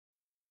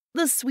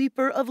The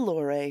Sweeper of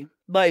Loray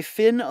by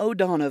Finn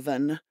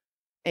O'Donovan,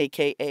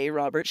 a.k.a.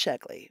 Robert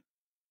Sheckley.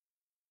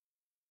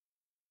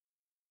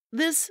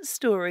 This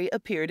story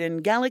appeared in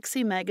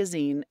Galaxy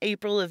magazine,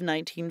 April of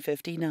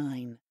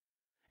 1959.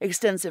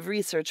 Extensive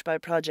research by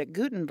Project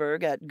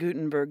Gutenberg at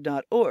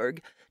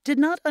Gutenberg.org did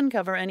not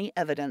uncover any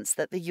evidence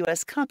that the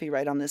U.S.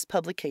 copyright on this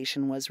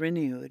publication was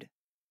renewed.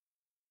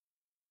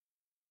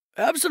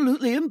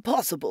 "Absolutely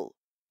impossible,"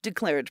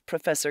 declared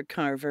Professor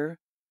Carver.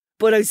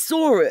 "But I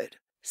saw it,"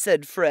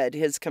 said Fred,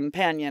 his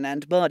companion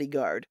and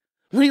bodyguard.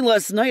 "Late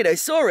last night I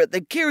saw it.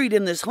 They carried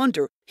in this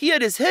hunter. He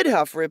had his head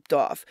half ripped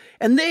off,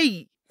 and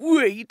they—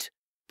 Wait,"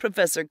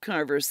 Professor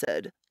Carver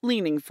said,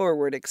 leaning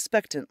forward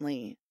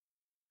expectantly.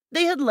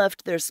 They had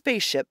left their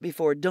spaceship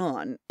before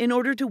dawn in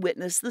order to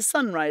witness the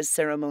sunrise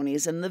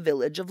ceremonies in the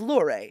village of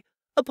Loray,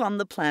 upon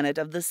the planet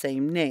of the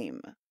same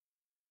name.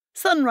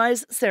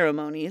 Sunrise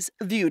ceremonies,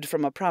 viewed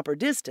from a proper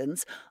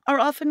distance, are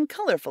often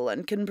colorful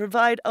and can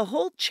provide a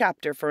whole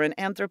chapter for an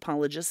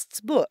anthropologist's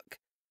book.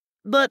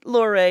 But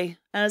Loray,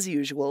 as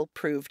usual,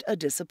 proved a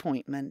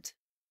disappointment.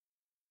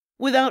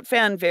 Without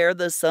fanfare,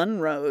 the sun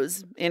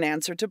rose, in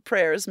answer to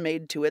prayers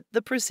made to it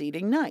the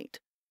preceding night.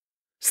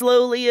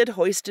 Slowly it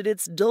hoisted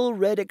its dull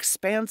red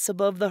expanse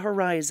above the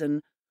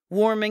horizon,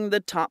 warming the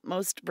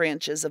topmost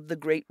branches of the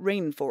great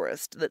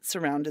rainforest that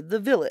surrounded the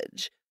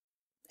village.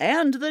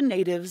 And the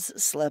natives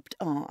slept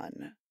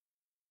on.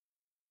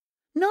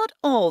 Not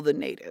all the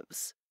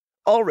natives.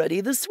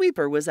 Already the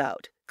sweeper was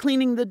out,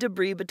 cleaning the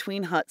debris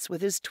between huts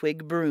with his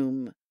twig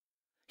broom.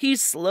 He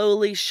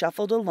slowly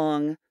shuffled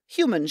along,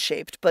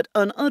 human-shaped but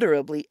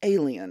unutterably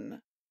alien.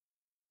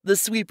 The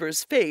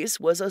sweeper's face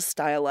was a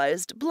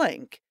stylized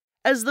blank,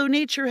 as though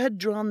nature had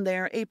drawn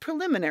there a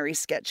preliminary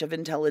sketch of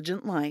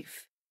intelligent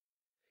life.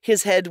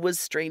 His head was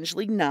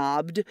strangely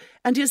knobbed,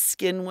 and his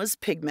skin was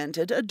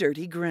pigmented a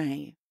dirty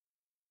gray.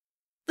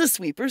 The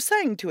sweeper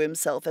sang to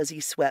himself as he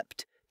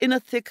swept, in a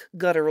thick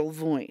guttural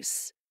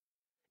voice.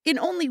 In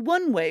only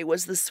one way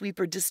was the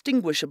sweeper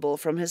distinguishable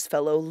from his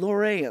fellow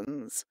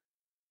Lorayans.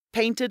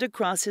 Painted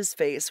across his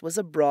face was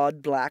a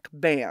broad black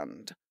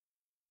band.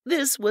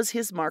 This was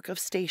his mark of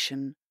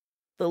station,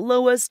 the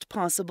lowest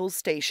possible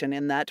station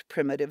in that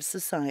primitive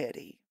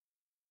society.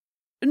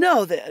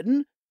 "Now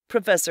then,"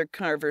 Professor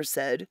Carver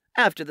said,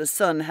 after the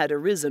sun had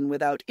arisen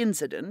without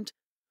incident,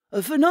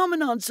 "a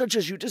phenomenon such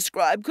as you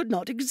describe could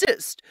not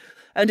exist,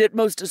 and it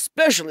most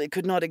especially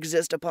could not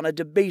exist upon a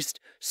debased,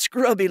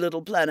 scrubby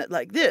little planet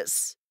like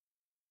this."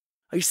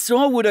 "I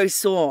saw what I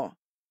saw."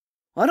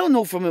 "I don't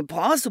know from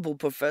impossible,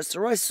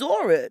 Professor. I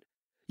saw it.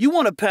 You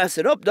want to pass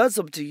it up, that's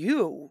up to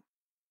you."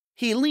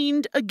 He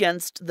leaned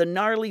against the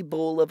gnarly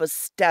bole of a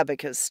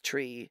stabacus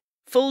tree,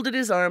 folded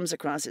his arms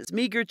across his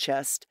meager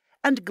chest,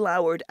 and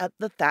glowered at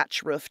the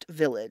thatch-roofed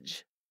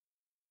village.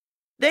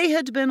 They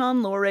had been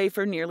on Loray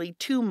for nearly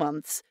 2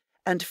 months,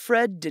 and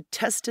Fred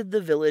detested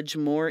the village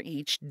more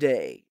each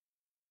day.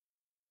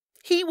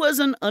 He was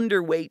an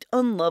underweight,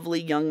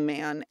 unlovely young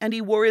man, and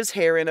he wore his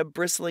hair in a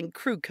bristling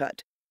crew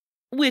cut,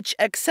 which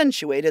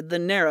accentuated the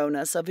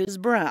narrowness of his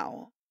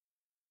brow.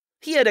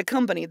 He had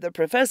accompanied the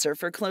professor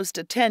for close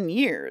to 10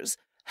 years,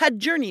 had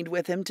journeyed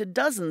with him to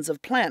dozens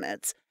of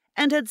planets,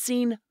 and had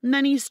seen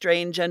many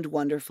strange and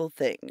wonderful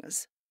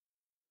things.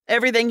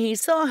 Everything he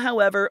saw,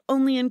 however,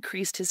 only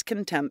increased his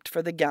contempt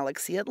for the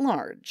galaxy at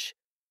large.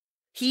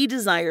 He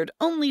desired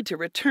only to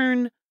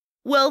return,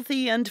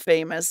 wealthy and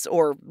famous,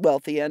 or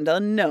wealthy and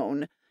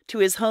unknown, to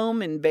his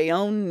home in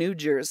Bayonne, New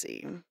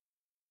Jersey.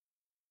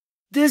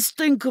 "This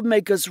thing could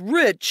make us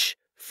rich,"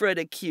 Fred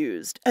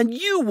accused, "and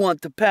you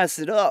want to pass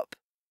it up."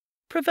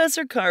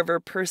 Professor Carver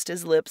pursed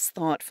his lips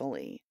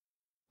thoughtfully.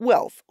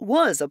 Wealth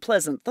was a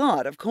pleasant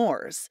thought, of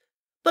course,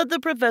 but the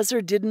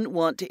professor didn't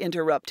want to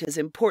interrupt his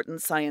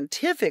important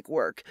scientific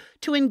work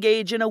to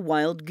engage in a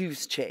wild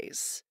goose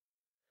chase.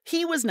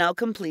 He was now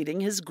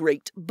completing his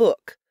great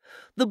book,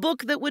 the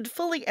book that would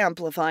fully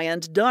amplify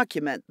and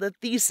document the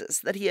thesis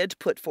that he had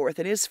put forth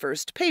in his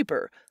first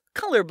paper,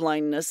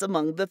 Colorblindness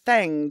Among the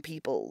Thang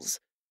Peoples.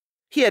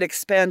 He had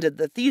expanded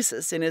the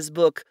thesis in his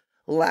book,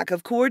 Lack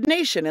of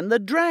Coordination in the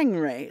Drang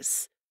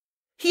Race.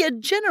 He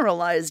had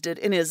generalized it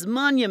in his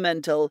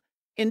monumental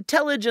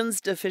Intelligence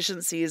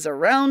Deficiencies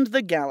Around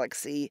the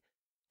Galaxy,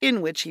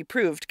 in which he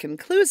proved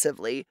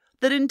conclusively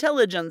that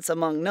intelligence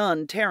among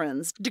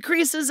non-Terrans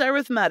decreases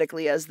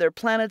arithmetically as their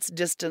planet's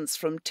distance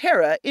from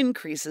Terra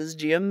increases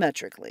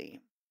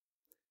geometrically.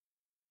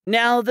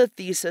 Now the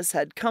thesis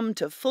had come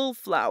to full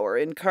flower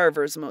in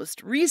Carver's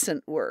most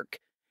recent work,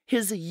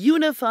 his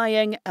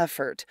unifying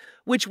effort,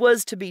 which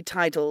was to be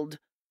titled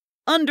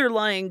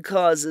Underlying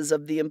Causes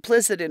of the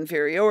Implicit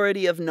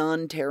Inferiority of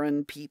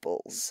Non-Terran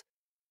Peoples.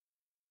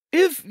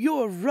 "If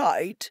you're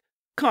right,"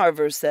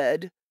 Carver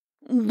said.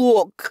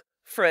 "Look,"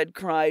 Fred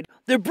cried,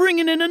 "they're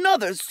bringing in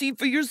another. See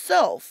for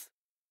yourself."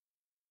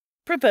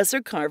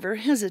 Professor Carver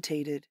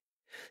hesitated.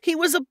 He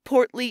was a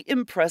portly,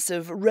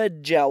 impressive,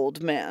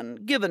 red-jowled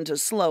man, given to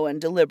slow and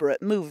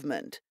deliberate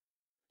movement.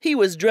 He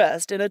was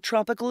dressed in a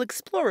tropical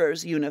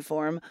explorer's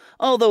uniform,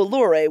 although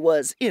Loray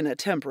was in a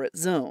temperate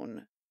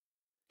zone.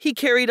 He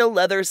carried a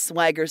leather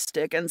swagger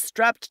stick, and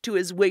strapped to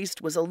his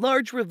waist was a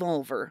large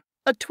revolver,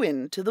 a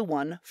twin to the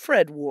one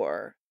Fred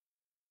wore.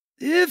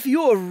 "If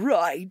you're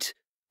right,"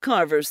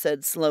 Carver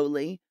said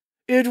slowly,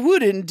 "it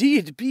would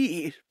indeed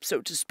be,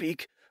 so to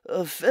speak,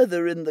 a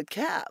feather in the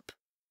cap."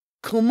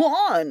 "Come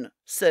on,"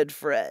 said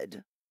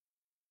Fred.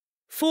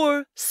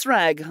 4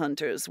 Srag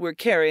hunters were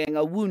carrying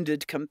a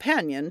wounded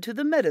companion to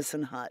the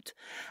medicine hut,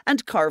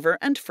 and Carver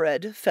and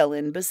Fred fell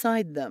in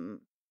beside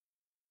them.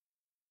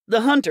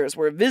 The hunters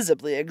were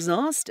visibly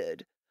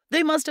exhausted.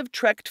 They must have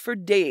trekked for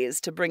days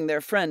to bring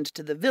their friend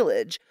to the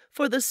village,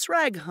 for the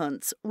Srag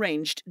hunts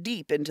ranged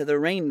deep into the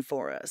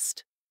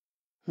rainforest.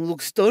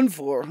 "Looks done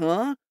for,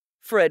 huh?"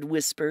 Fred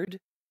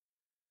whispered.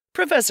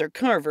 Professor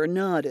Carver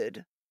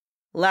nodded.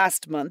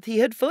 Last month he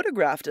had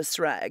photographed a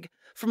Srag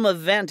from a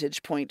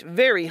vantage point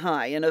very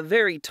high in a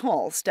very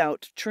tall,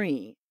 stout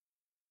tree.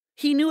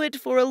 He knew it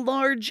for a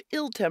large,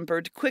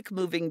 ill-tempered,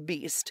 quick-moving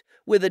beast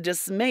with a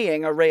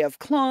dismaying array of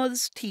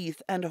claws,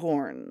 teeth, and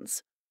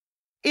horns.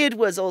 It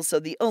was also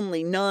the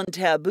only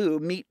non-taboo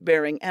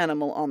meat-bearing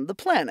animal on the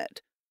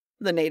planet.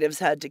 The natives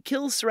had to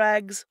kill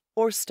Srags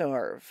or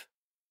starve.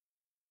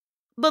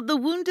 But the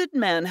wounded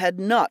man had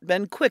not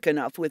been quick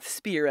enough with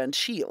spear and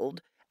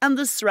shield, and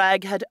the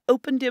Srag had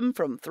opened him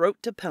from throat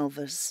to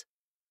pelvis.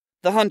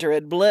 The hunter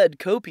had bled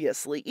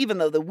copiously, even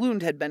though the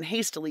wound had been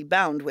hastily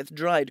bound with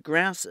dried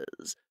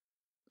grasses.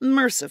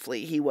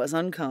 Mercifully, he was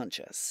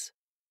unconscious.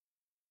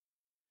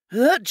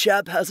 "That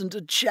chap hasn't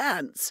a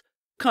chance,"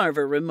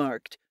 Carver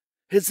remarked.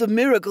 "It's a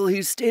miracle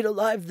he stayed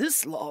alive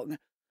this long.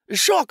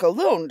 Shock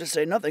alone, to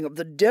say nothing of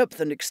the depth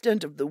and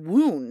extent of the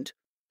wound."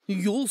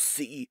 "You'll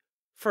see,"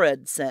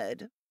 Fred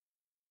said.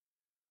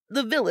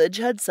 The village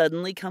had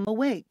suddenly come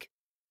awake.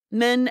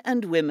 Men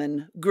and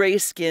women,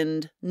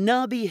 gray-skinned,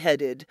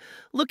 knobby-headed,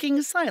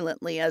 looking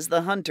silently as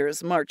the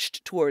hunters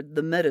marched toward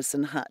the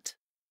medicine hut.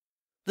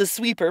 The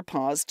sweeper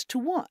paused to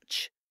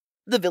watch.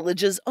 The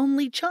village's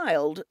only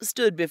child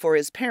stood before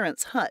his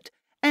parents' hut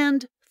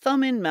and,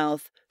 thumb in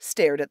mouth,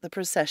 stared at the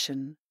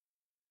procession.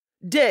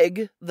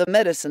 Deg, the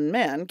medicine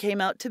man, came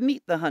out to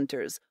meet the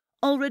hunters,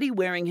 already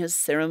wearing his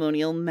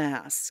ceremonial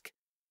mask.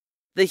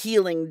 The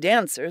healing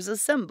dancers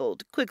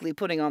assembled, quickly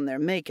putting on their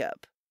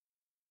makeup.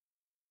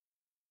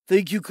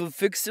 "Think you could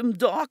fix him,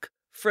 Doc?"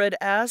 Fred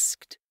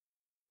asked.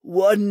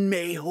 "One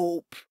may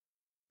hope,"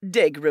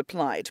 Deg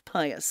replied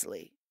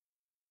piously.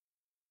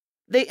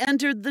 They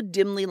entered the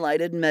dimly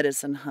lighted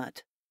medicine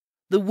hut.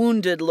 The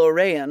wounded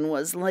Lorayan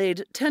was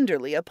laid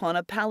tenderly upon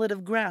a pallet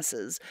of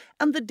grasses,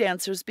 and the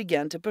dancers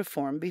began to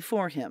perform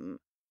before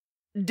him.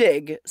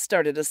 Deg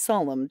started a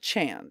solemn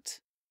chant.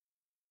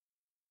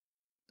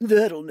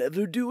 "That'll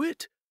never do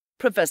it,"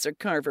 Professor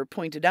Carver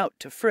pointed out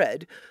to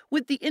Fred,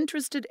 with the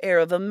interested air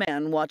of a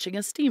man watching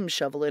a steam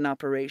shovel in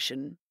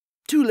operation.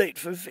 "Too late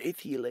for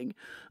faith healing.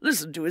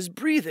 Listen to his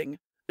breathing.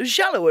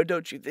 Shallower,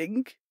 don't you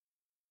think?"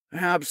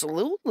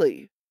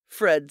 "Absolutely,"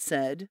 Fred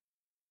said.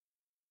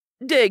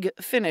 Deg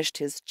finished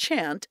his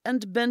chant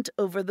and bent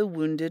over the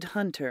wounded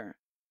hunter.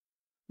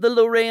 The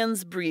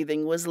Lorayan's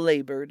breathing was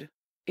labored.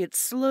 It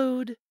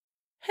slowed,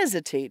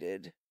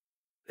 hesitated.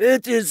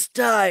 "It is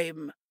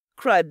time,"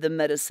 cried the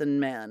medicine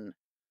man.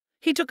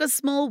 He took a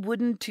small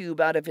wooden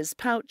tube out of his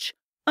pouch,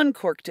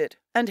 uncorked it,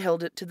 and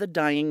held it to the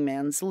dying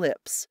man's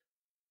lips.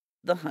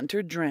 The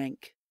hunter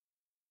drank.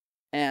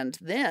 And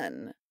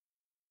then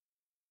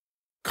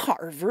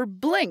Carver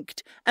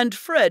blinked, and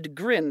Fred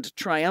grinned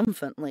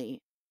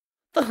triumphantly.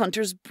 The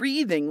hunter's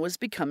breathing was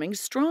becoming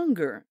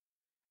stronger.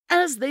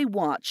 As they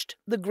watched,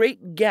 the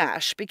great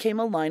gash became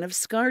a line of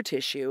scar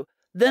tissue,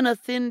 then a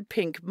thin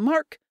pink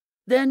mark,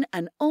 then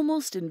an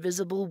almost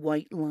invisible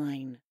white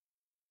line.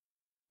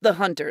 The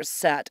hunter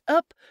sat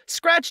up,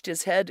 scratched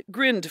his head,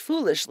 grinned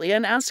foolishly,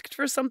 and asked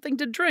for something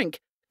to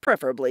drink,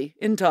 preferably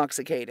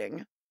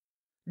intoxicating.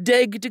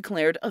 Deg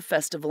declared a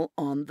festival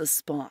on the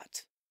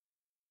spot.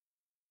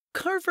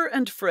 Carver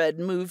and Fred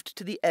moved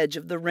to the edge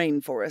of the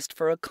rainforest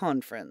for a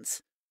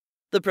conference.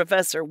 The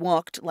professor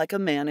walked like a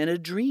man in a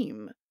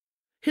dream.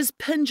 His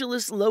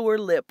pendulous lower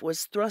lip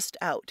was thrust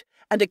out,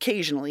 and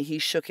occasionally he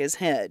shook his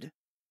head.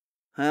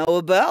 "How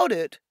about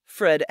it?"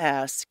 Fred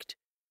asked.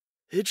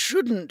 "It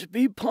shouldn't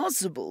be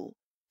possible,"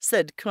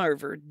 said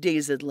Carver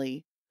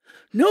dazedly.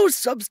 "No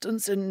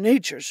substance in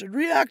nature should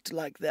react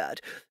like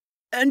that.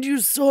 And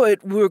you saw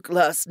it work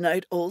last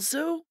night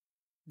also?"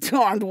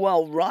 "Darned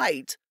well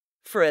right,"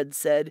 Fred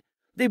said.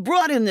 "They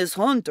brought in this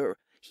hunter.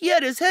 He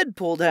had his head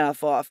pulled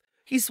half off.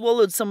 He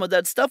swallowed some of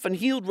that stuff and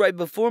healed right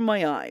before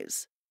my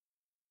eyes."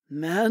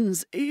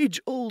 "Man's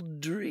age-old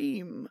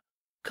dream,"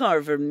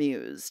 Carver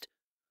mused.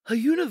 "A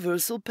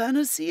universal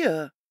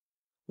panacea."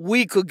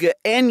 "We could get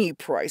any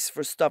price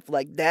for stuff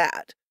like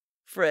that,"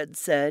 Fred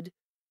said.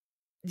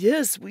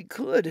 "Yes, we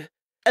could."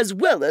 "As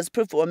well as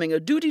performing a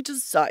duty to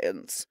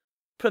science,"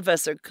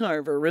 Professor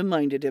Carver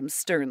reminded him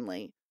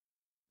sternly.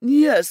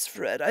 "Yes,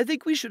 Fred, I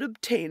think we should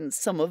obtain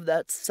some of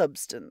that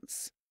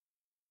substance."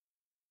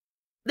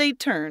 They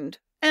turned,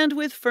 and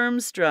with firm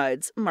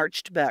strides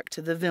marched back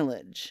to the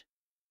village.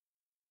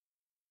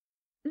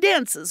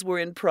 Dances were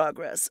in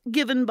progress,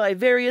 given by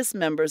various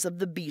members of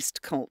the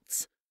beast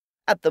cults.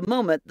 At the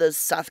moment, the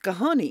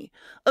Sathkahani,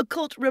 a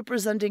cult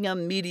representing a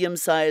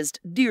medium-sized,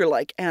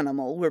 deer-like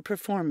animal, were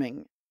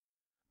performing.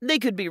 They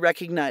could be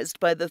recognized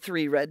by the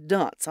 3 red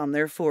dots on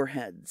their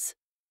foreheads.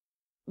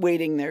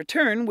 Waiting their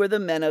turn were the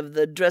men of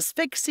the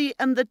Dresfexi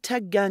and the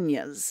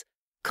Taganyas,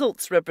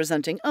 cults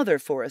representing other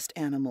forest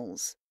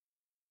animals.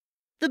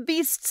 The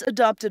beasts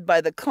adopted by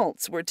the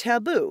cults were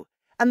taboo,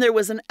 and there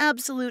was an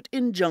absolute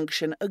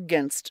injunction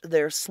against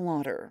their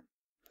slaughter.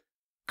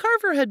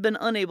 Carver had been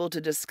unable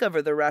to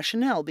discover the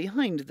rationale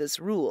behind this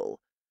rule.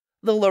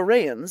 The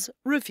Lorayans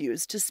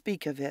refused to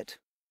speak of it.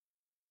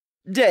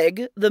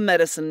 Deg, the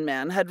medicine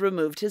man, had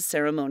removed his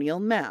ceremonial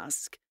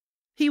mask.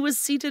 He was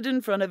seated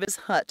in front of his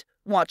hut,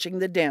 watching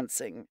the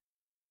dancing.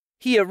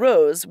 He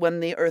arose when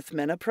the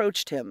Earthmen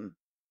approached him.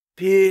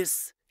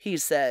 "Peace," he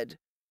said.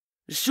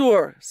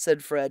 "Sure,"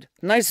 said Fred.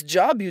 "Nice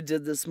job you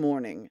did this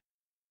morning."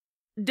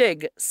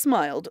 Deg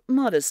smiled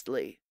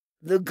modestly.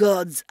 "The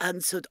gods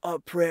answered our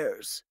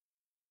prayers."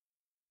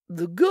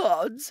 "The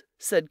gods?"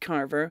 said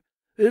Carver.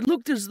 "It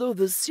looked as though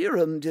the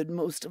serum did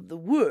most of the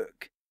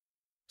work."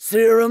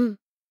 "Serum?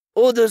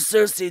 Or the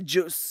Circe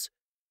juice?"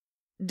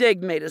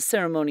 Deg made a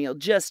ceremonial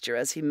gesture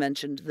as he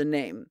mentioned the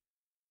name.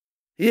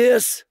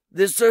 "Yes,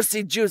 the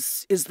Circe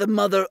juice is the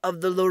mother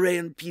of the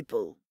Lorayan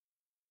people."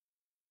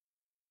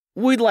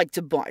 "We'd like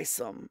to buy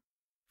some,"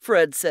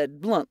 Fred said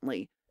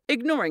bluntly,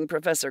 ignoring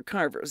Professor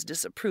Carver's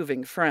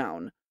disapproving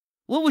frown.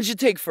 "What would you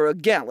take for a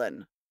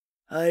gallon?"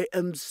 "I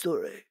am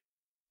sorry,"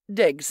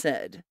 Deg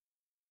said.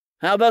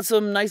 "How about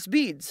some nice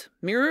beads,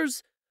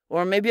 mirrors,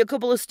 or maybe a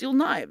couple of steel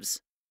knives?"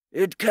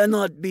 "It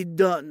cannot be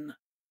done,"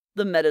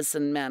 the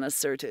medicine man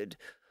asserted.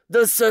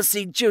 "The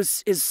Circe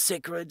juice is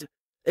sacred.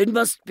 It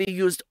must be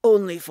used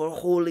only for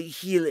holy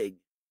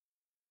healing."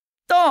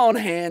 "Don't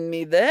hand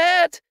me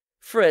that,"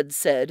 Fred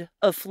said,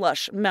 a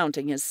flush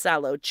mounting his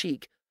sallow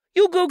cheek.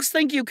 "You gooks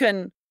think you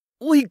can—"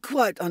 "We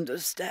quite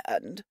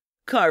understand,"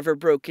 Carver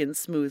broke in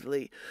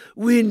smoothly.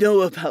 "We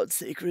know about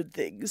sacred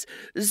things.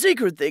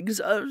 Sacred things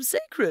are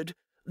sacred.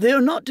 They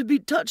are not to be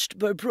touched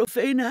by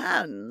profane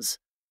hands."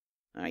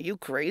 "Are you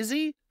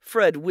crazy?"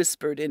 Fred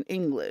whispered in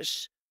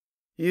English.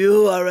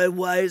 "You are a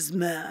wise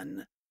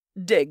man,"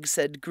 Deg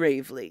said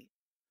gravely.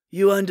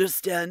 "You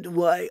understand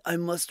why I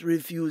must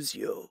refuse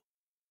you."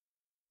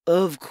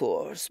 "Of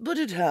course, but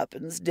it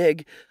happens,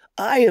 Deg.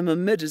 I am a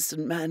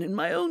medicine man in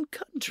my own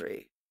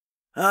country."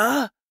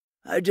 "Ah?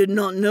 I did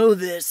not know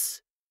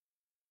this."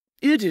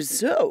 "It is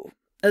so.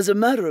 As a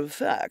matter of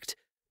fact,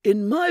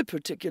 in my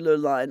particular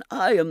line,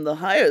 I am the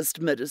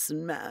highest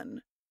medicine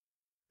man."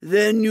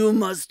 "Then you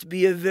must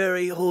be a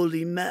very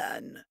holy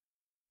man,"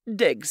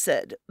 Deg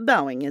said,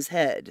 bowing his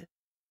head.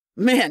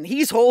 "Man,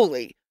 he's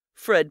holy,"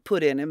 Fred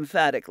put in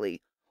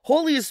emphatically.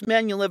 "Holiest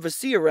man you'll ever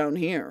see around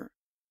here."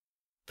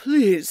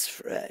 "Please,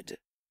 Fred,"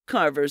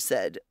 Carver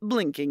said,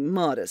 blinking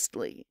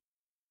modestly.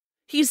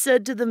 He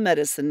said to the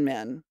medicine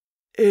man,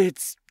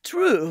 "It's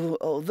true,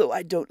 although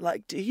I don't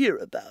like to hear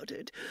about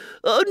it.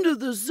 Under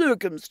the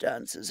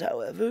circumstances,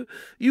 however,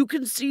 you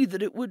can see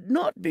that it would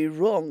not be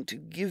wrong to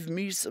give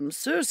me some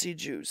Circe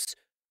juice.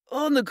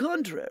 On the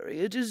contrary,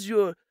 it is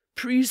your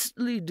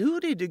priestly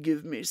duty to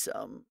give me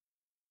some."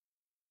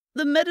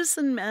 The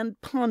medicine man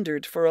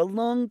pondered for a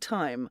long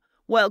time,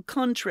 while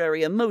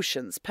contrary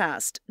emotions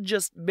passed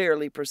just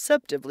barely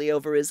perceptibly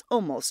over his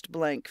almost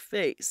blank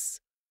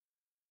face.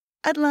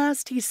 At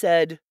last he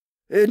said,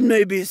 "It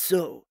may be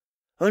so.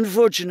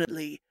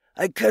 Unfortunately,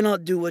 I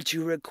cannot do what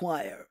you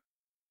require."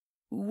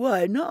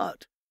 "Why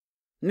not?"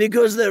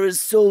 "Because there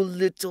is so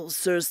little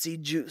Circe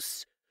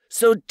juice.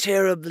 So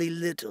terribly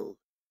little.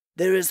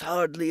 There is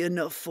hardly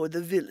enough for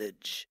the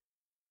village."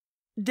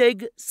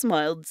 Deg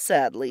smiled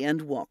sadly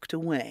and walked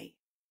away.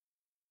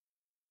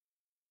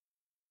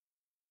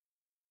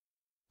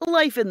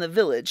 Life in the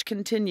village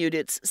continued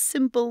its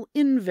simple,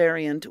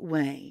 invariant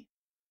way.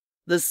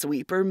 The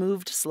sweeper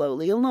moved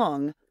slowly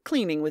along,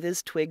 cleaning with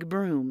his twig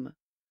broom.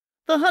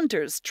 The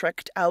hunters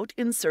trekked out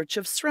in search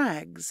of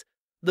srags.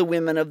 The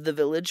women of the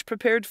village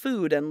prepared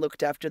food and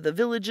looked after the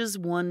village's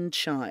one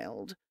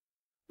child.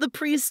 The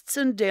priests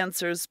and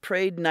dancers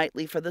prayed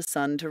nightly for the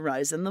sun to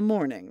rise in the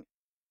morning.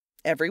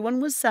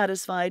 Everyone was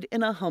satisfied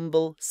in a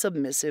humble,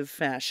 submissive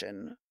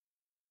fashion.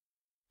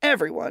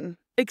 Everyone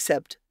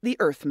except the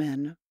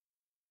Earthmen.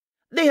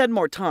 They had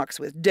more talks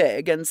with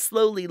Deg and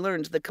slowly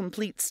learned the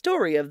complete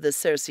story of the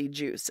Circe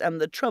juice and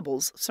the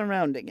troubles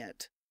surrounding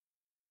it.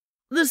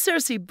 The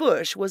Circe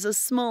bush was a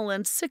small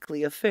and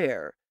sickly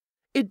affair.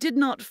 It did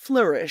not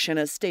flourish in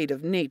a state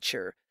of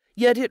nature,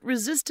 yet it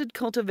resisted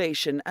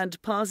cultivation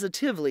and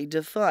positively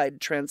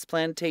defied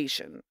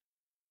transplantation.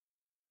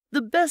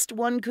 The best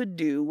one could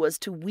do was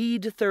to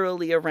weed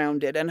thoroughly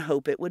around it and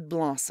hope it would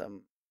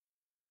blossom.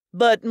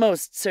 But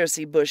most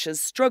Circe bushes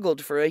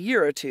struggled for a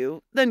year or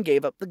two, then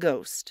gave up the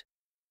ghost.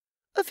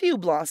 A few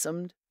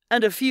blossomed,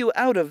 and a few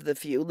out of the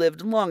few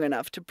lived long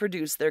enough to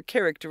produce their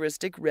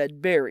characteristic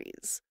red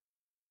berries.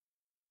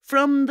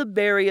 From the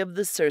berry of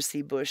the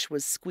Circe bush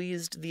was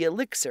squeezed the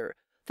elixir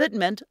that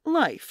meant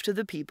life to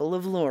the people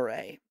of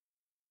Loray.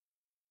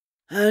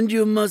 And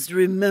you must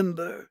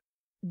remember,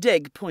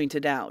 Deg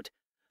pointed out,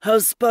 how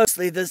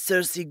sparsely the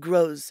Circe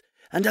grows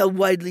and how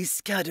widely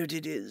scattered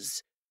it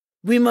is.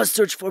 We must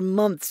search for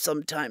months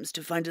sometimes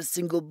to find a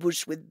single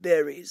bush with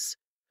berries.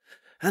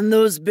 And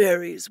those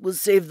berries will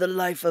save the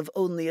life of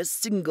only a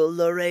single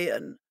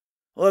Lorayan,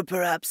 or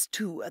perhaps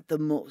two at the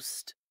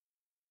most.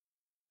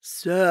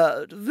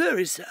 Sad,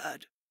 very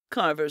sad,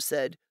 Carver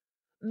said.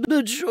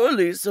 But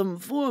surely some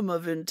form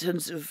of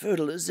intensive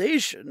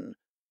fertilization.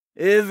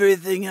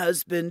 Everything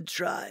has been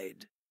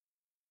tried.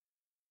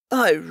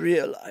 I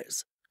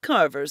realize,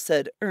 Carver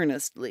said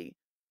earnestly,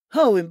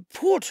 how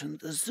important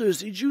the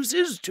Circe juice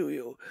is to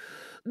you.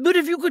 But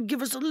if you could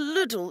give us a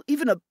little,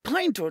 even a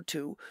pint or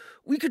two,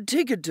 we could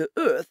take it to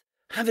Earth,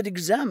 have it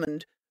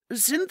examined,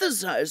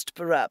 synthesized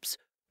perhaps.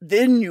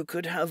 Then you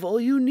could have all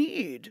you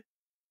need.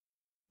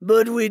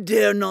 But we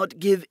dare not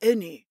give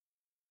any.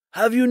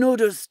 Have you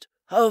noticed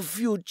how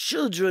few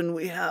children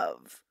we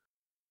have?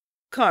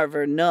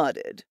 Carver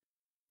nodded.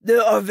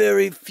 There are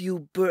very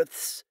few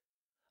births.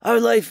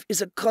 Our life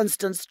is a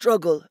constant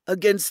struggle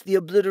against the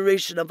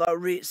obliteration of our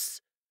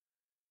race.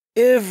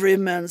 Every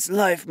man's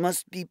life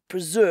must be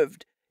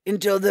preserved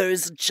until there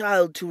is a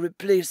child to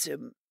replace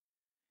him.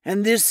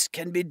 And this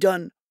can be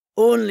done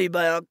only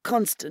by our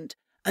constant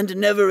and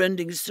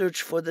never-ending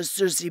search for the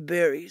Circe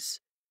berries.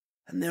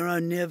 And there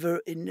are never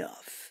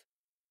enough.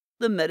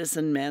 The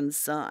medicine man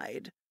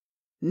sighed.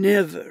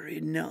 Never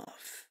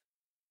enough.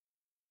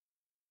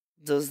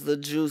 Does the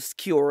juice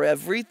cure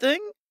everything?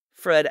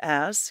 Fred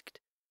asked.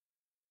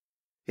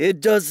 It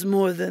does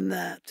more than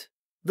that.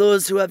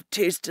 Those who have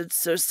tasted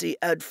Circe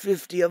add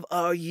 50 of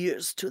our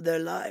years to their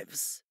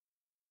lives.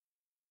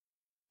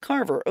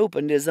 Carver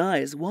opened his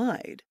eyes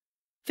wide.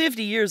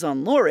 50 years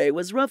on Loray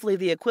was roughly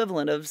the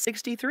equivalent of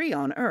 63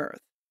 on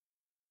Earth.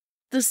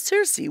 The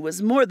Circe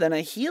was more than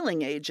a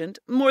healing agent,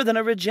 more than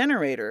a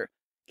regenerator.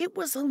 It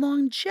was a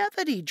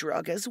longevity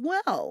drug as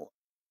well.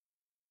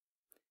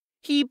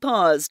 He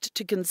paused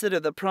to consider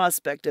the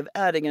prospect of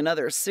adding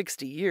another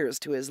 60 years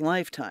to his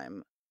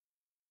lifetime.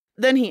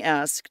 Then he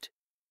asked,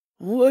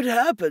 What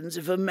happens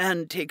if a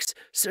man takes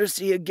Circe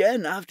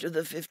again after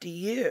the 50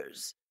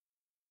 years?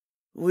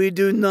 We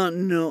do not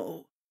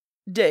know,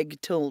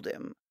 Deg told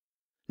him.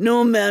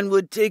 No man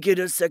would take it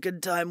a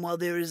second time while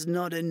there is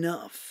not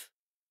enough.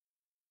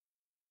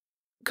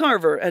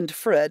 Carver and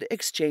Fred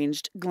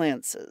exchanged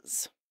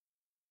glances.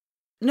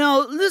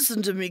 Now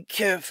listen to me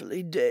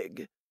carefully,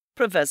 Deg,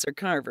 Professor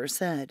Carver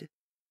said.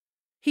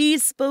 He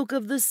spoke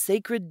of the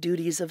sacred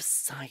duties of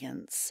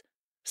science.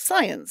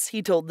 Science,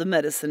 he told the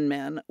medicine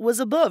man, was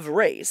above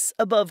race,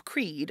 above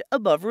creed,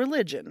 above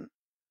religion.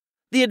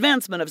 The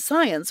advancement of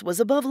science was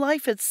above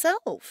life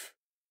itself.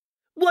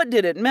 What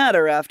did it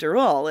matter, after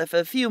all, if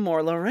a few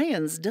more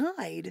Lorayans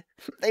died?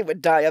 They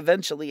would die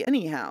eventually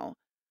anyhow.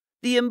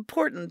 The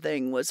important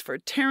thing was for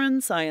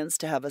Terran science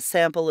to have a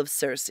sample of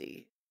Circe.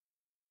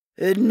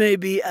 It may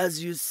be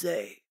as you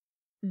say,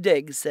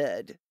 Deg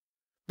said,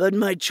 but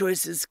my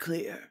choice is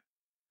clear.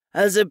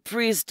 As a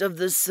priest of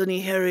the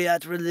Sunny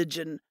Heriat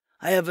religion,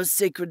 I have a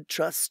sacred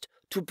trust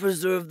to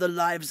preserve the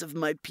lives of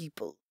my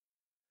people.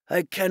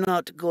 I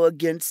cannot go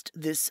against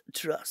this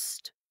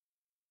trust.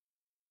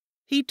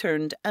 He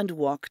turned and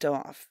walked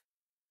off.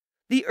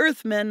 The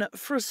Earthmen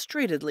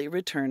frustratedly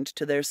returned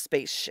to their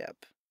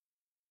spaceship.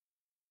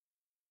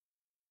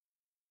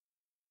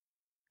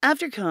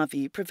 After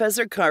coffee,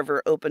 Professor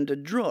Carver opened a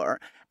drawer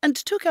and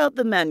took out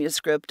the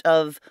manuscript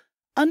of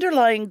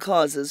Underlying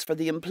Causes for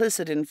the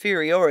Implicit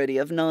Inferiority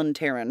of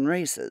Non-Terran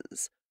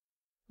Races.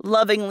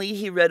 Lovingly,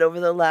 he read over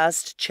the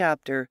last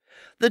chapter,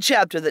 the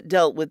chapter that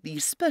dealt with the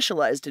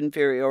specialized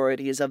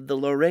inferiorities of the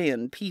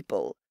Lorayan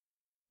people.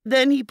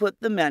 Then he put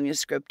the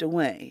manuscript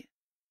away.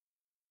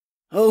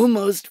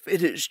 Almost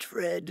finished,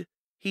 Fred,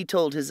 he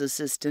told his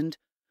assistant.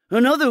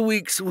 Another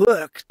week's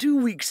work, 2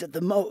 weeks at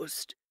the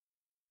most.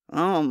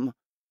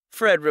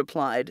 Fred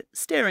replied,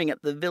 staring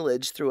at the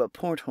village through a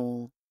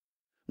porthole.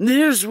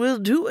 This will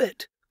do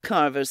it,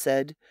 Carver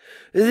said.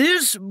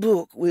 This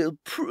book will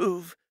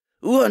prove,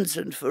 once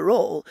and for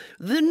all,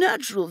 the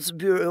natural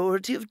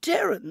superiority of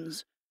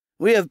Terrans.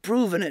 We have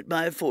proven it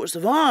by force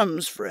of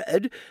arms,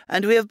 Fred,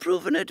 and we have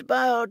proven it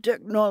by our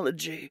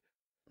technology.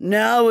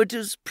 Now it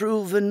is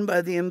proven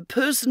by the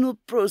impersonal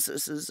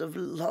processes of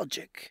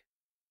logic.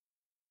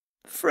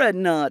 Fred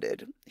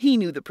nodded. He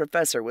knew the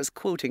professor was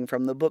quoting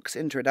from the book's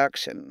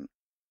introduction.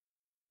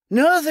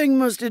 Nothing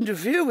must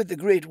interfere with the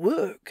great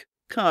work,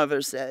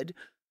 Carver said.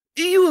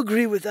 You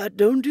agree with that,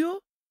 don't you?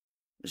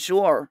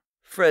 Sure,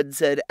 Fred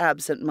said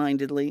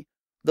absent-mindedly.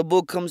 The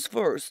book comes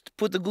first.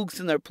 Put the gooks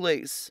in their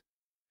place.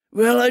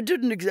 Well, I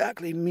didn't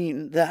exactly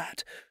mean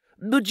that,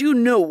 but you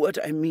know what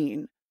I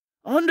mean.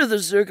 Under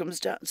the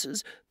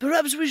circumstances,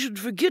 perhaps we should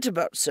forget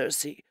about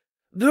Circe.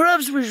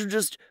 Perhaps we should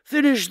just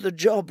finish the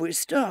job we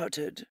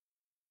started.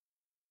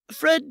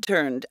 Fred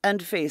turned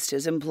and faced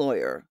his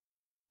employer.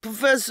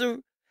 Professor,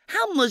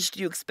 how much do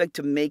you expect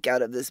to make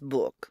out of this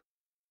book?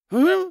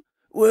 Well,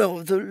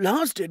 the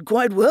last did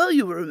quite well,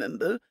 you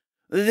remember.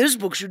 This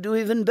book should do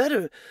even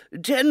better.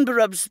 $10,000,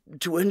 perhaps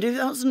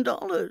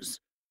 $20,000.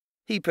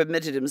 He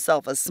permitted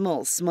himself a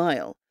small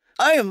smile.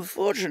 I am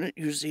fortunate,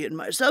 you see, in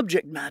my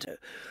subject matter.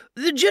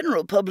 The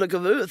general public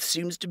of Earth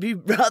seems to be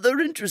rather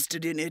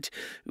interested in it,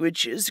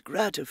 which is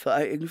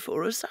gratifying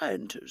for a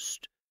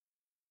scientist.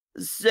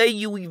 Say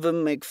you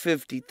even make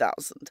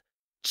 50,000.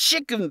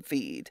 Chicken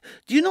feed.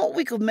 Do you know what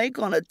we could make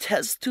on a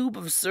test tube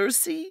of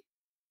Circe?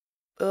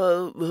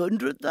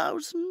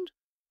 100,000?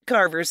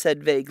 Carver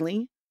said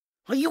vaguely.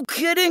 Are you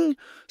kidding?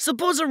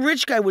 Suppose a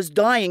rich guy was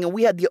dying and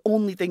we had the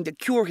only thing to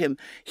cure him.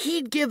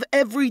 He'd give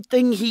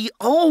everything he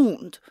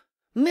owned.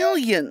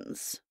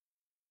 Millions.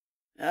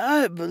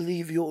 I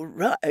believe you're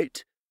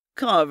right,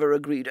 Carver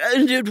agreed,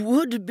 and it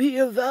would be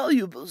a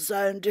valuable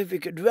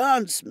scientific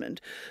advancement,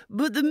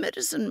 but the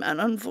medicine man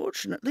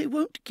unfortunately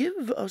won't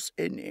give us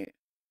any.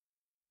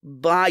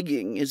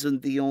 Buying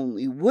isn't the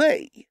only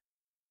way.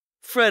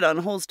 Fred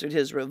unholstered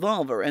his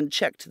revolver and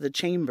checked the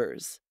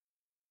chambers.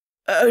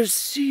 I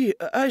see,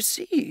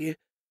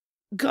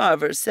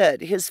 Carver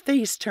said, his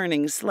face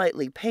turning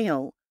slightly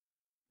pale.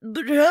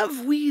 But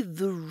have we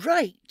the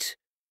right?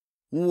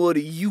 What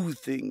do you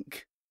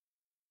think?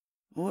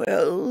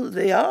 Well,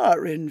 they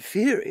are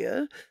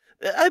inferior.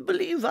 I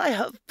believe I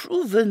have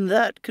proven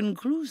that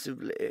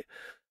conclusively.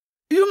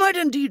 You might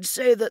indeed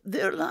say that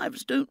their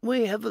lives don't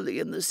weigh heavily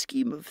in the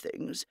scheme of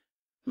things.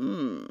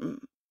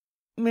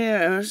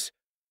 Yes.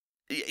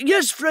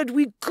 Yes, Fred,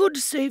 we could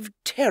save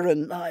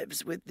Terran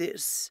lives with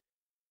this.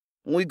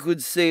 We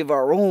could save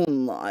our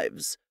own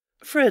lives,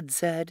 Fred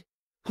said.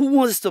 Who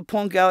wants to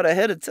punk out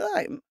ahead of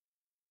time?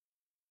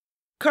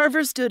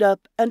 Carver stood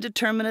up and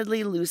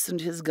determinedly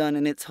loosened his gun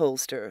in its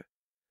holster.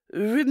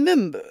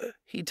 Remember,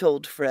 he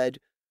told Fred,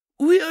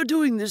 we are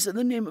doing this in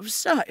the name of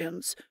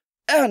science,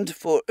 and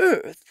for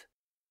Earth.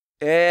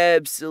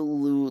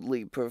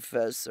 Absolutely,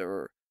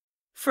 Professor,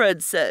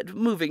 Fred said,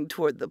 moving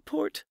toward the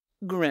port,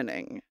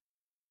 grinning.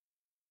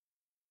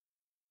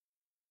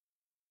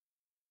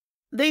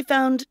 They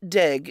found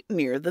Deg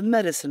near the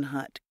medicine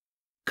hut.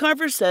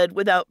 Carver said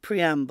without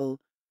preamble,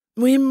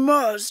 We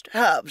must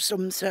have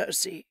some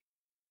Circe.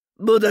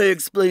 But I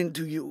explained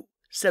to you,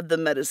 said the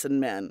medicine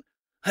man.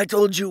 I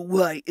told you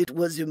why it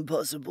was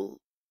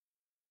impossible.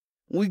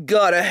 We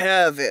gotta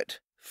have it,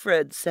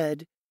 Fred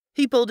said.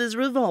 He pulled his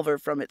revolver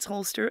from its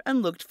holster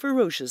and looked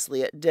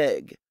ferociously at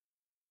Deg.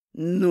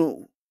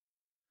 No.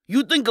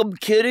 You think I'm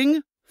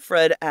kidding?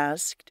 Fred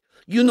asked.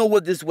 You know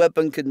what this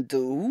weapon can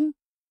do?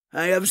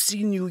 I have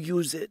seen you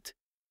use it.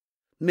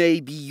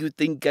 Maybe you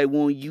think I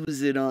won't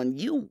use it on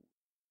you.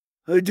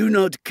 I do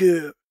not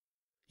care.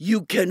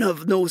 You can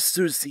have no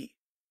Circe.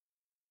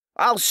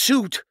 I'll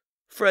shoot,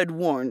 Fred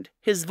warned,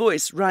 his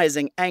voice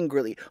rising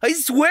angrily. I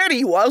swear to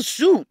you, I'll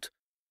shoot.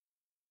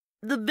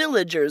 The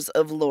villagers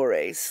of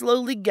Loray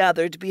slowly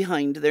gathered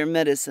behind their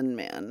medicine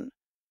man.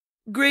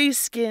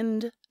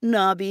 Gray-skinned,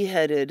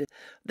 knobby-headed,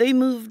 they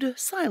moved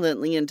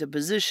silently into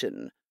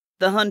position,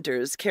 the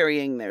hunters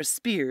carrying their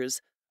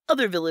spears,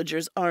 other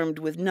villagers armed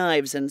with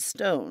knives and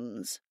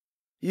stones.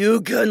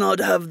 You cannot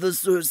have the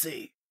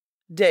Circe,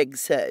 Deg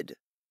said.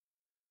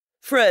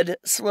 Fred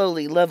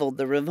slowly leveled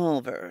the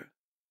revolver.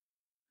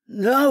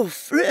 Now,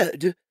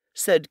 Fred,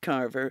 said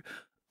Carver,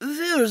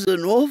 there's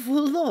an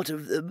awful lot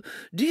of them.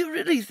 Do you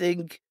really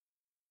think...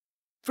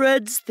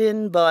 Fred's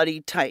thin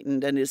body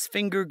tightened and his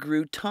finger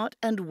grew taut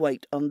and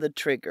white on the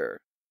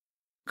trigger.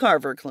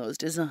 Carver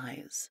closed his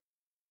eyes.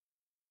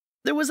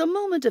 There was a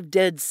moment of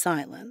dead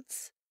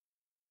silence.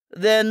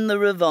 Then the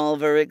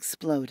revolver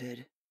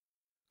exploded.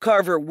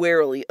 Carver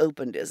warily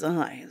opened his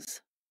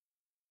eyes.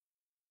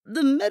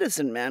 The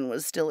medicine man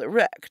was still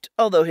erect,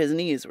 although his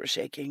knees were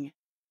shaking.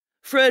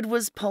 Fred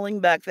was pulling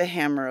back the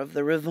hammer of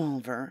the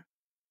revolver.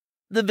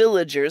 The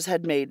villagers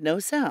had made no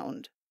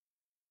sound.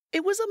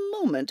 It was a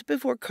moment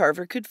before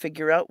Carver could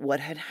figure out what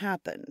had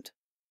happened.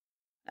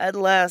 At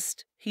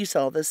last, he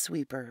saw the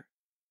sweeper.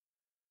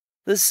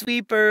 The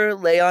sweeper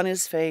lay on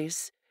his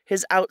face,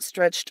 his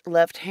outstretched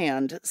left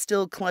hand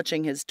still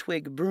clutching his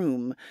twig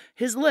broom,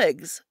 his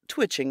legs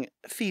twitching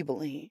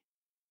feebly.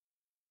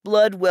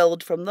 Blood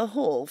welled from the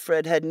hole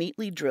Fred had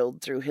neatly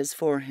drilled through his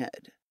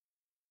forehead.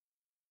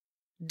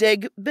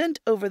 Deg bent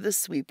over the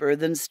sweeper,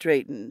 then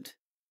straightened.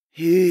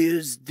 He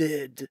is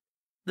dead,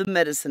 the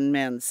medicine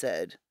man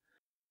said.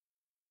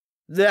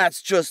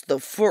 That's just the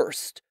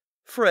first,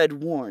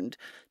 Fred warned,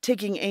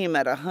 taking aim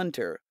at a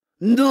hunter.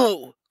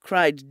 No,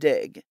 cried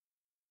Deg.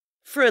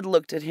 Fred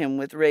looked at him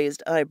with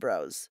raised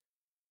eyebrows.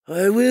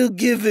 I will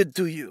give it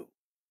to you,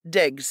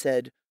 Deg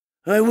said.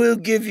 I will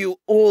give you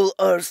all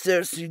our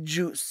Circe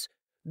juice.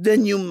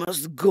 Then you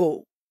must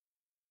go.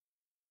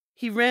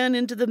 He ran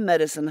into the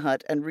medicine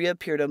hut and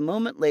reappeared a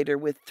moment later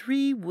with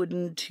 3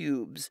 wooden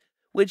tubes,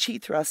 which he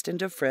thrust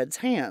into Fred's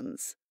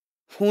hands.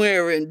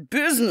 We're in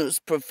business,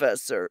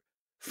 Professor,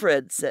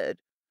 Fred said.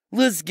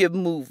 Let's get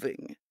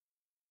moving.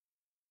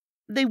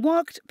 They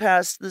walked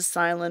past the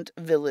silent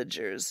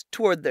villagers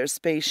toward their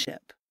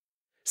spaceship.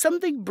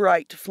 Something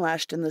bright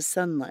flashed in the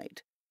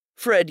sunlight.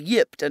 Fred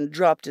yipped and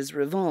dropped his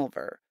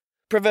revolver.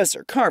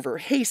 Professor Carver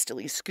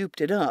hastily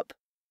scooped it up.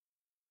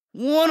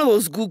 One of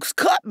those gooks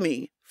caught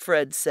me,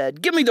 Fred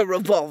said. Give me the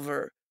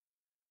revolver.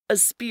 A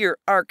spear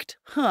arced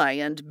high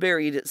and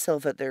buried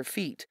itself at their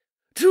feet.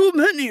 "Too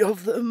many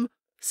of them,"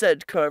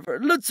 said Carver.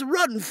 "Let's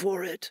run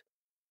for it."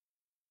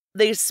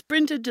 They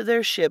sprinted to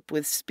their ship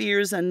with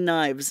spears and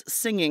knives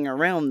singing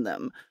around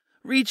them,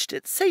 reached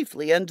it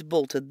safely, and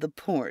bolted the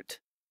port.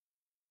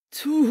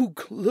 "Too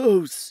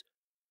close,"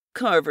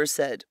 Carver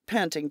said,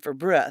 panting for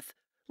breath,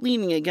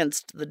 leaning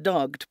against the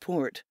dogged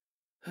port.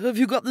 "Have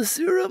you got the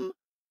serum?"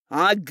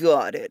 "I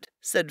got it,"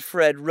 said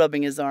Fred,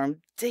 rubbing his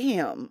arm.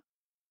 "Damn."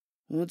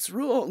 "What's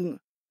wrong?"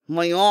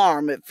 "My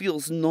arm, it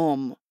feels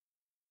numb."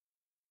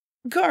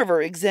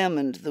 Carver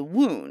examined the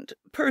wound,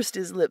 pursed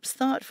his lips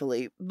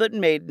thoughtfully, but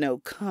made no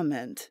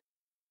comment.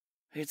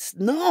 "It's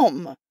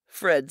numb,"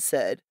 Fred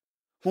said.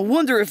 "I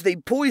wonder if they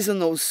poison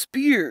those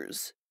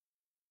spears."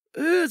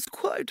 "It's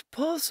quite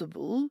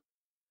possible,"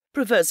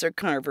 Professor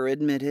Carver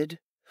admitted.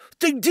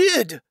 "They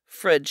did!"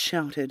 Fred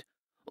shouted.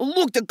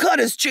 "Look, the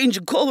cut is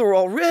changing color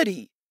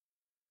already."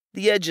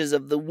 The edges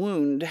of the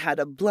wound had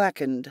a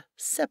blackened,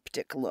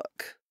 septic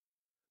look.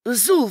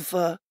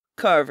 "Sulfa,"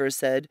 Carver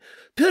said.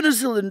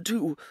 "Penicillin,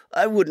 too.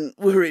 I wouldn't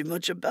worry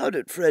much about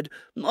it, Fred.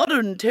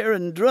 Modern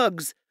Terran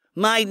drugs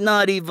might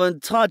not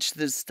even touch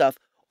this stuff.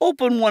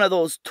 Open one of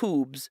those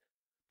tubes."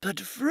 "But,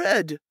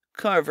 Fred,"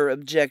 Carver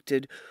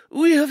objected,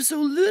 "we have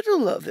so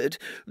little of it.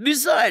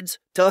 Besides—"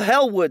 "To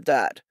hell with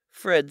that,"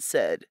 Fred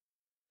said.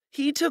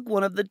 He took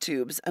one of the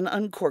tubes and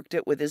uncorked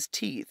it with his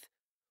teeth.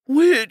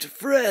 "Wait,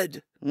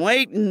 Fred."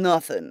 "Wait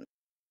nothing.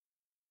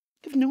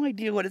 You've no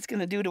idea what it's going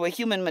to do to a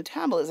human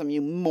metabolism,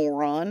 you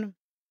moron."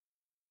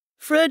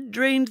 Fred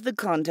drained the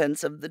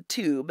contents of the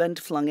tube and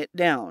flung it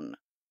down.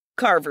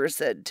 Carver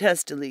said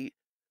testily,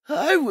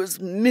 "I was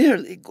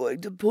merely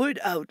going to point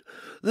out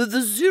that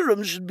the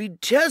serum should be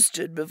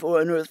tested before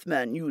an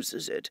Earthman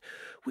uses it.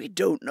 We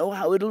don't know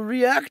how it'll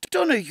react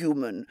on a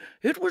human.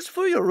 It was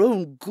for your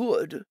own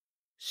good."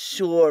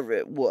 "Sure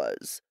it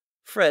was,"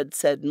 Fred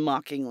said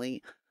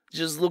mockingly.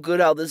 "Just look at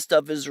how this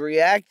stuff is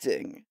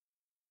reacting."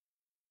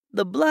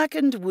 The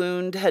blackened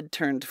wound had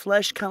turned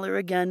flesh color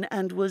again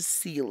and was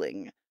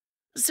sealing.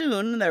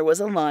 Soon there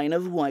was a line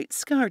of white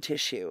scar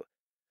tissue.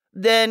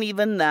 Then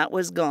even that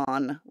was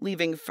gone,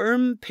 leaving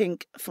firm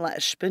pink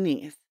flesh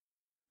beneath.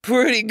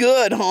 "Pretty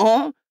good,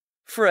 huh?"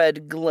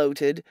 Fred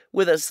gloated,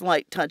 with a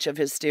slight touch of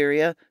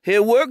hysteria.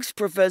 "It works,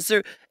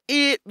 Professor.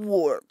 It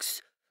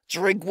works.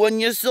 Drink one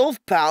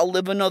yourself, pal.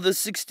 Live another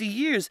 60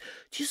 years.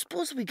 Do you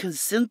suppose we can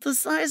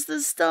synthesize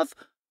this stuff?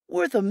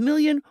 Worth $1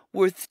 million?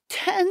 Worth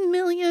 $10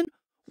 million?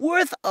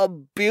 Worth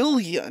 $1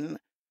 billion?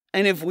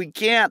 And if we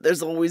can't,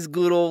 there's always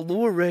good old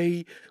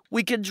Loray.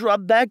 We can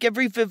drop back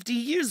every 50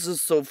 years or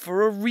so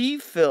for a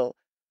refill.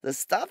 The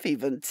stuff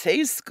even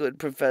tastes good,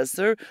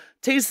 Professor.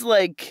 Tastes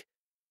like...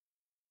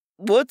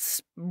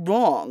 What's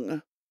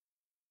wrong?"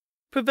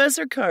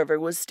 Professor Carver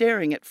was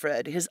staring at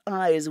Fred, his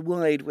eyes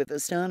wide with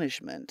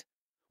astonishment.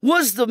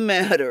 "What's the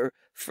matter?"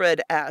 Fred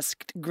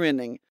asked,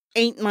 grinning.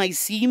 "Ain't my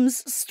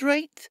seams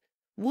straight?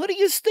 What are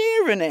you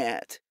staring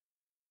at?"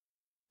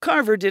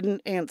 Carver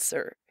didn't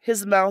answer.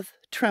 His mouth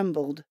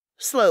trembled.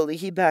 Slowly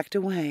he backed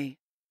away.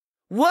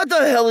 "What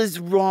the hell is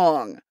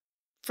wrong?"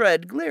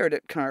 Fred glared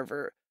at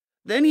Carver.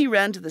 Then he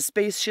ran to the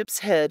spaceship's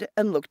head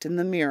and looked in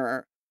the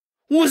mirror.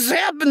 "What's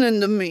happening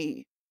to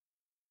me?"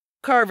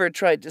 Carver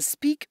tried to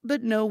speak,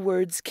 but no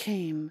words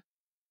came.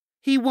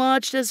 He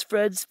watched as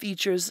Fred's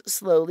features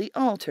slowly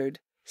altered,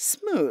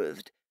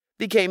 smoothed,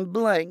 became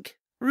blank,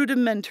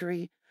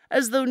 rudimentary,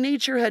 as though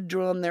nature had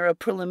drawn there a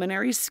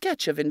preliminary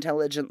sketch of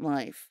intelligent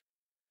life.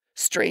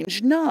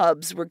 Strange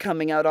knobs were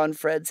coming out on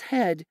Fred's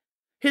head.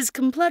 His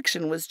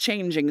complexion was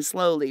changing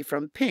slowly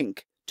from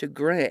pink to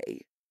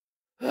gray.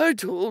 "I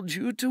told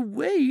you to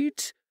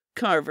wait,"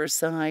 Carver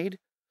sighed.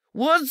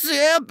 "What's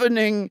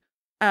happening?"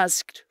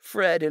 asked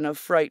Fred in a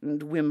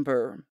frightened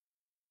whimper.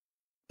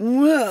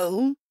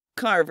 "Well,"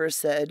 Carver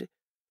said,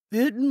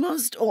 "it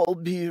must all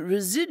be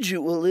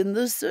residual in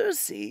the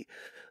Circe.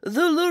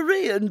 The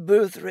Lorayan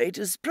birth rate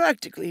is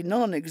practically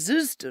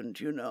non-existent,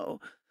 you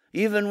know.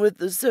 Even with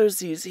the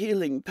Circe's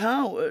healing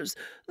powers,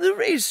 the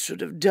race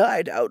should have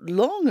died out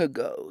long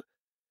ago.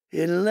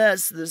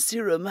 Unless the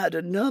serum had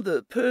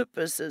another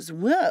purpose as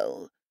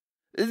well.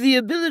 The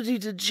ability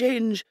to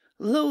change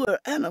lower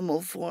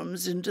animal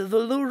forms into the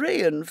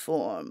Lorayan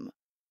form."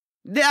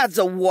 "That's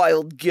a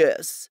wild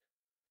guess."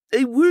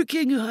 "A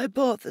working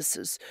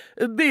hypothesis,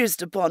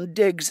 based upon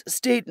Deg's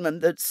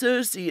statement that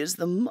Circe is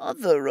the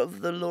mother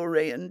of the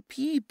Lorayan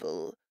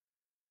people.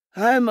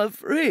 I'm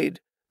afraid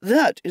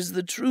that is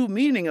the true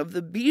meaning of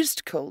the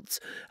beast cults,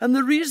 and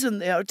the reason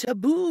they are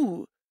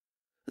taboo.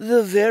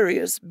 The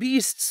various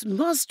beasts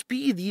must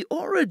be the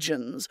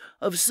origins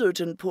of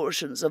certain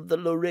portions of the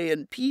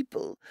Lorayan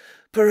people,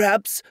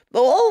 perhaps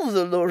all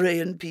the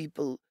Lorayan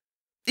people.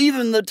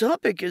 Even the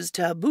topic is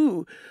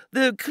taboo.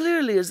 There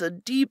clearly is a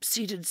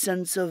deep-seated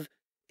sense of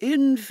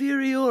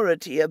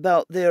inferiority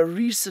about their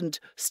recent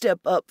step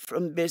up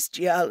from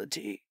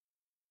bestiality."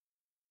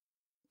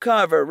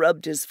 Carver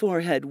rubbed his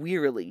forehead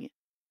wearily.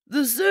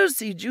 "The Circe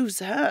juice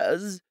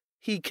has,"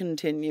 he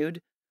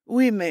continued,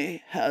 "we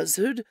may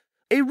hazard,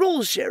 a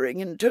role-sharing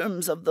in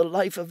terms of the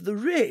life of the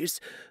race.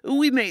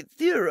 We may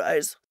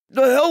theorize.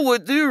 The hell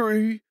with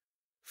theory,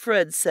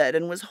 Fred said,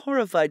 and was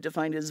horrified to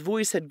find his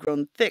voice had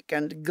grown thick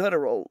and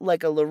guttural,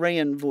 like a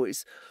Lorayan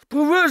voice.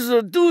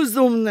 Professor, do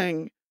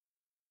something!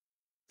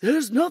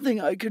 There's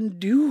nothing I can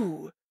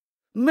do.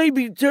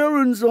 Maybe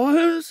Terran's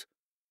eyes?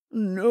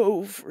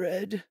 No,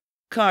 Fred,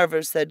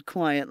 Carver said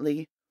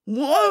quietly.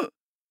 What?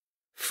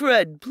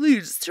 Fred,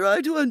 please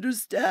try to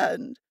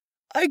understand.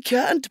 I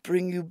can't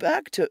bring you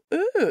back to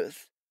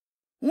Earth.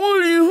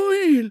 What do you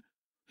mean?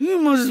 You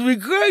must be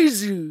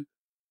crazy.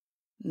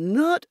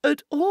 Not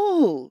at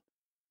all.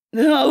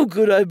 How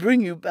could I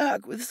bring you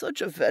back with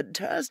such a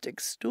fantastic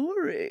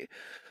story?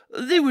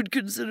 They would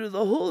consider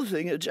the whole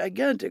thing a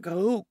gigantic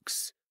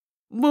hoax.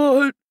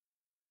 But...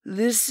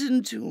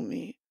 Listen to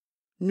me.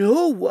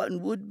 No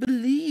one would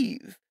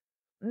believe.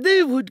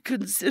 They would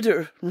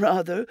consider,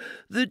 rather,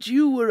 that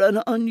you were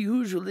an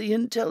unusually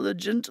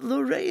intelligent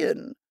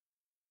Lorayan.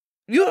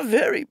 Your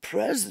very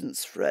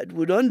presence, Fred,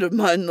 would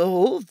undermine the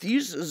whole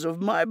thesis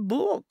of my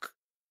book.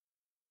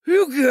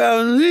 You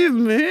can't leave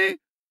me,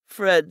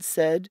 Fred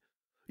said.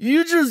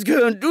 You just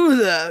can't do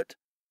that.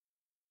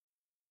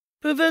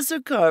 Professor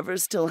Carver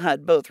still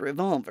had both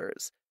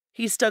revolvers.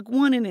 He stuck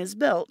one in his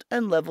belt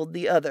and leveled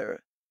the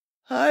other.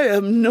 I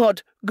am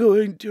not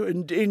going to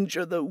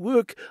endanger the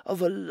work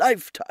of a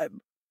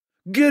lifetime.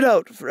 Get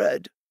out,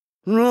 Fred.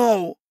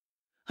 No.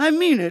 I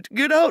mean it.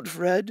 Get out,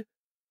 Fred.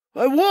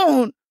 I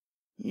won't.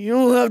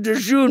 You'll have to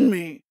shoot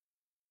me.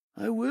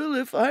 I will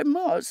if I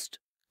must,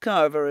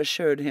 Carver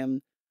assured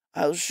him.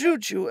 I'll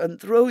shoot you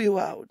and throw you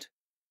out.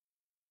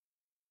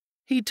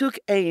 He took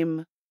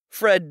aim.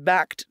 Fred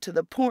backed to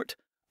the port,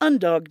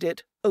 undogged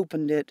it,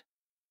 opened it.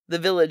 The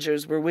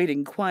villagers were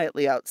waiting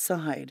quietly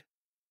outside.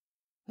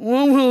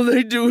 What will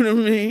they do to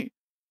me?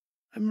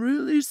 I'm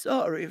really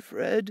sorry,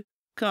 Fred,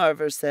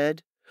 Carver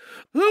said.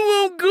 I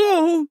won't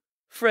go,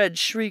 Fred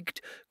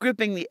shrieked,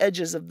 gripping the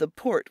edges of the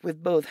port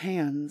with both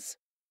hands.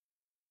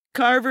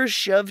 Carver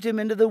shoved him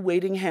into the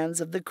waiting hands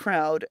of the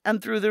crowd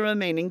and threw the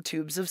remaining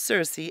tubes of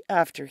Circe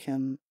after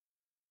him.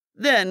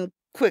 Then,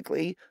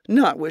 quickly,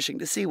 not wishing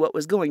to see what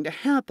was going to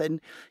happen,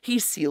 he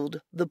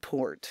sealed the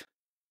port.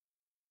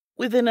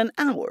 Within an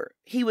hour,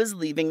 he was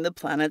leaving the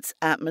planet's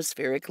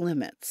atmospheric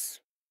limits.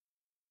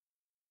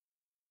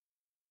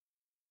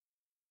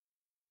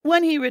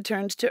 When he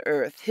returned to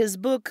Earth, his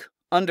book,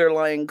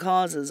 Underlying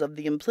Causes of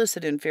the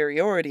Implicit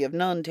Inferiority of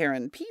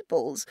Non-Terran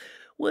Peoples,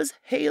 was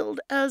hailed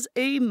as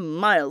a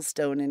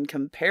milestone in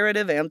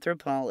comparative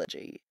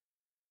anthropology.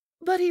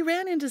 But he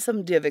ran into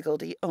some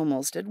difficulty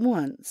almost at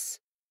once.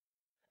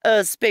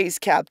 A space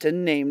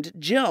captain named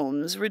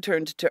Jones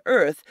returned to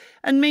Earth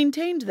and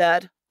maintained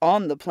that,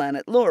 on the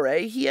planet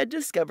Loray, he had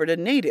discovered a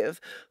native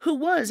who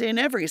was in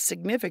every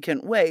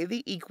significant way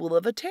the equal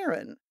of a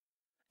Terran,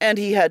 and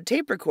he had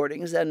tape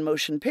recordings and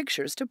motion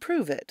pictures to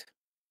prove it.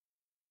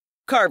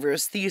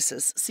 Carver's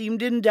thesis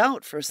seemed in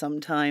doubt for some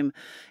time,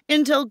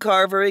 until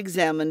Carver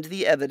examined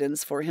the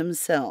evidence for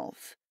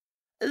himself.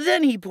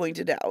 Then he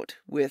pointed out,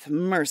 with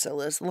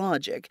merciless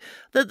logic,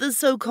 that the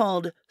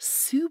so-called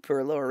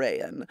Super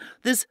Lorayan,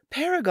 this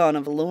paragon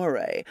of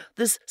Loray,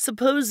 this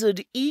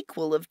supposed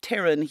equal of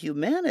Terran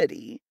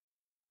humanity,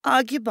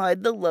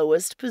 occupied the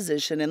lowest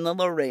position in the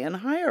Lorayan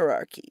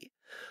hierarchy,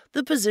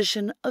 the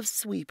position of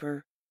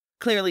Sweeper,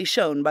 clearly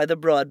shown by the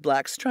broad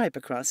black stripe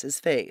across his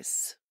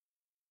face.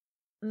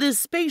 The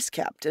space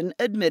captain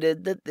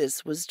admitted that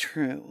this was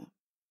true.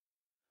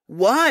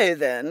 Why,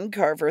 then,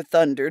 Carver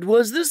thundered,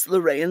 was this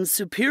Lorayan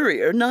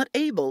superior not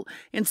able,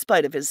 in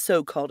spite of his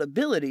so-called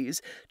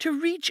abilities, to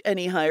reach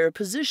any higher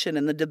position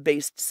in the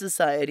debased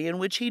society in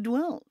which he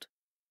dwelt?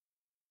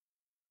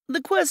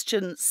 The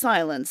question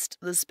silenced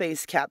the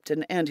space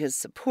captain and his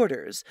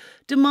supporters,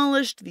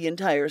 demolished the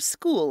entire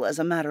school, as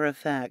a matter of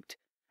fact,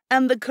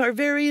 and the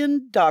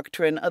Carverian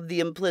doctrine of the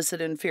implicit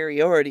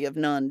inferiority of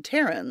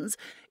non-Terrans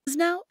is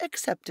now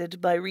accepted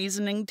by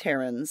reasoning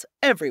Terrans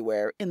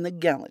everywhere in the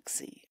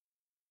galaxy.